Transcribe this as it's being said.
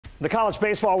The college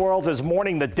baseball world is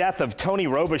mourning the death of Tony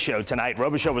Robichaux tonight.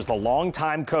 Robichaux was the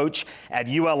longtime coach at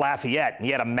UL Lafayette. He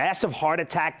had a massive heart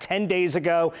attack 10 days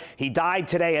ago. He died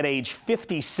today at age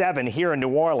 57 here in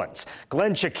New Orleans.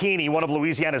 Glenn Cicchini, one of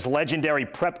Louisiana's legendary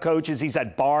prep coaches, he's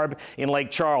at Barb in Lake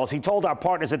Charles. He told our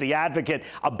partners at The Advocate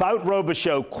about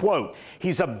Robichaux, quote,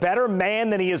 "He's a better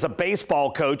man than he is a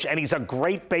baseball coach, and he's a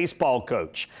great baseball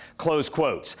coach," close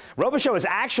quotes. Robichaux was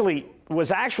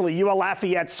actually UL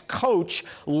Lafayette's coach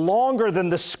longer than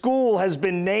the school has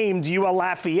been named UL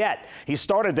Lafayette. He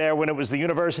started there when it was the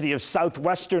University of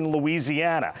Southwestern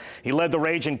Louisiana. He led the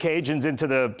Ragin' Cajuns into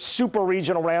the super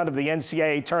regional round of the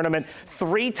NCAA tournament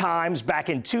 3 times. Back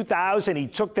in 2000, he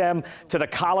took them to the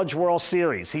College World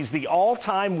Series. He's the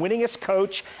all-time winningest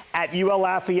coach at UL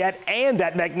Lafayette and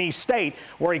at McNeese State,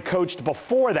 where he coached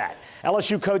before that.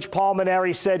 LSU coach Paul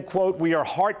Mainieri said, quote, "We are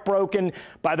heartbroken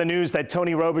by the news that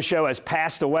Tony Robichaux has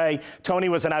passed away. Tony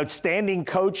was an outstanding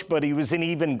coach, but he was an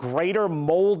even greater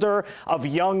molder of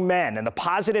young men, and the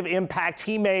positive impact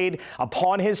he made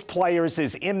upon his players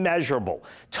is immeasurable.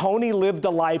 Tony lived a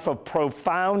life of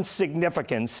profound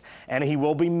significance, and he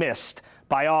will be missed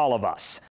by all of us."